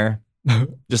in the air,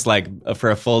 just like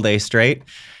for a full day straight.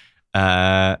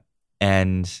 And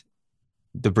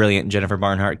the brilliant Jennifer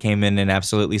Barnhart came in and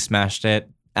absolutely smashed it.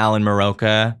 Alan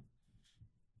Maroka,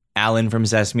 Alan from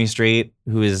Sesame Street,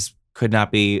 who could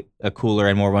not be a cooler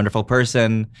and more wonderful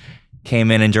person,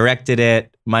 came in and directed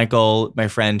it. Michael, my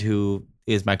friend, who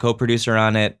is my co-producer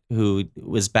on it, who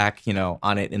was back,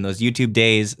 on it in those YouTube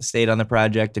days, stayed on the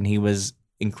project, and he was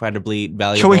incredibly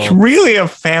valuable. So it's really a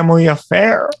family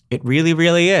affair. It really,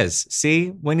 really is.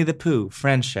 See, Winnie the Pooh,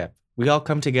 friendship. We all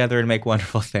come together and make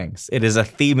wonderful things. It is a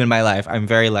theme in my life. I'm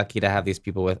very lucky to have these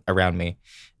people around me.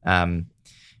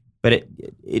 But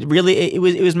it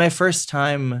was my first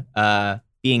time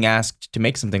being asked to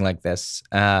make something like this.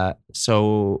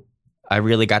 So I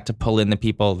really got to pull in the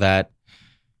people that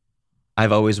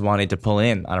I've always wanted to pull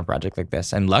in on a project like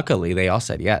this. And luckily they all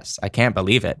said yes. I can't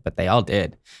believe it, but they all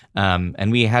did.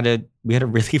 And we had a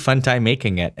really fun time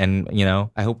making it. And,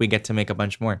 I hope we get to make a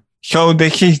bunch more. So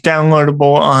this is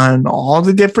downloadable on all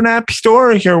the different app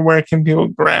stores, or where can people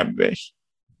grab this?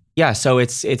 Yeah, so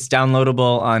it's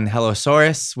downloadable on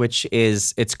Hellosaurus,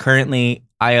 it's currently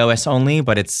iOS only,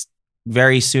 but it's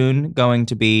very soon going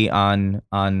to be on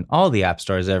all the app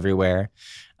stores everywhere.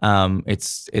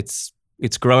 It's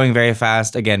growing very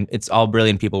fast. Again, it's all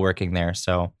brilliant people working there,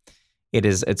 so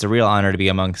it's a real honor to be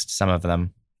amongst some of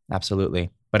them.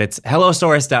 Absolutely. But it's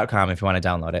hellosaurus.com if you want to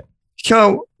download it.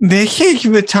 So this is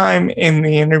the time in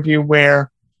the interview where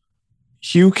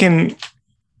you can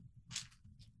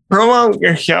promote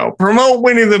your show, promote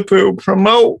Winnie the Pooh,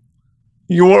 promote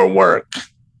your work.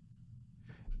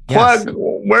 Yes. Plug,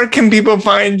 where can people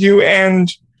find you,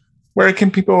 and where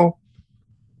can people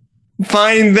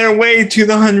find their way to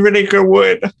the 100-acre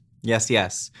wood?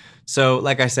 Yes. So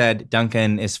like I said,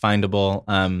 Duncan is findable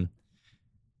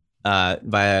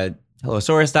via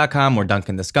Hellosaurus.com, or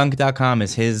DuncanTheSkunk.com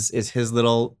is his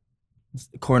little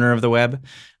corner of the web.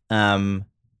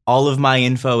 All of my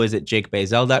info is at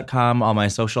JakeBazel.com. All my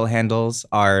social handles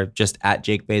are just at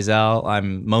Jake Bazel.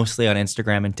 I'm mostly on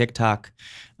Instagram and TikTok.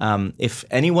 If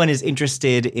anyone is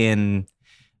interested in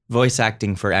voice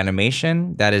acting for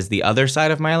animation, that is the other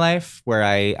side of my life, where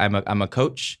I'm a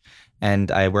coach and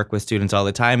I work with students all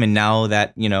the time. And now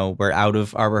that we're out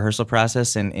of our rehearsal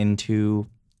process and into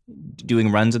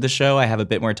doing runs of the show, I have a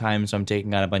bit more time, so I'm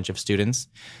taking on a bunch of students.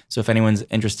 So if anyone's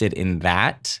interested in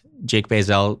that,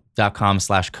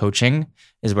 jakebazel.com/coaching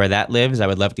is where that lives. I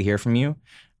would love to hear from you.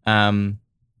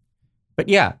 But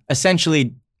yeah,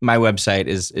 essentially my website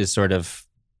is sort of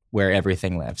where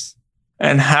everything lives.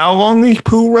 And how long is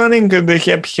Pooh running? Because this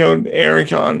episode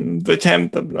airs on the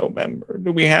 10th of November.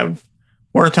 Do we have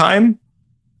more time?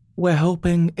 We're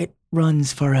hoping it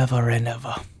runs forever and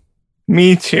ever.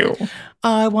 Me too.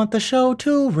 I want the show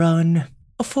to run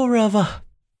forever.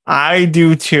 I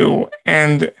do too.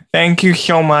 And thank you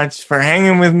so much for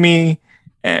hanging with me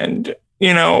and,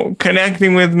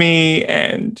 connecting with me.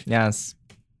 And Yes.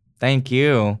 Thank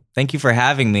you. Thank you for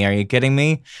having me. Are you kidding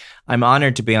me? I'm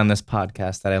honored to be on this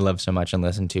podcast that I love so much and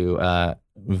listen to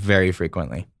very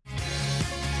frequently.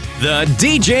 The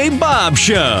DJ Bob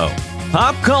Show.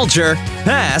 Pop culture,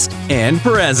 past and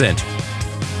present.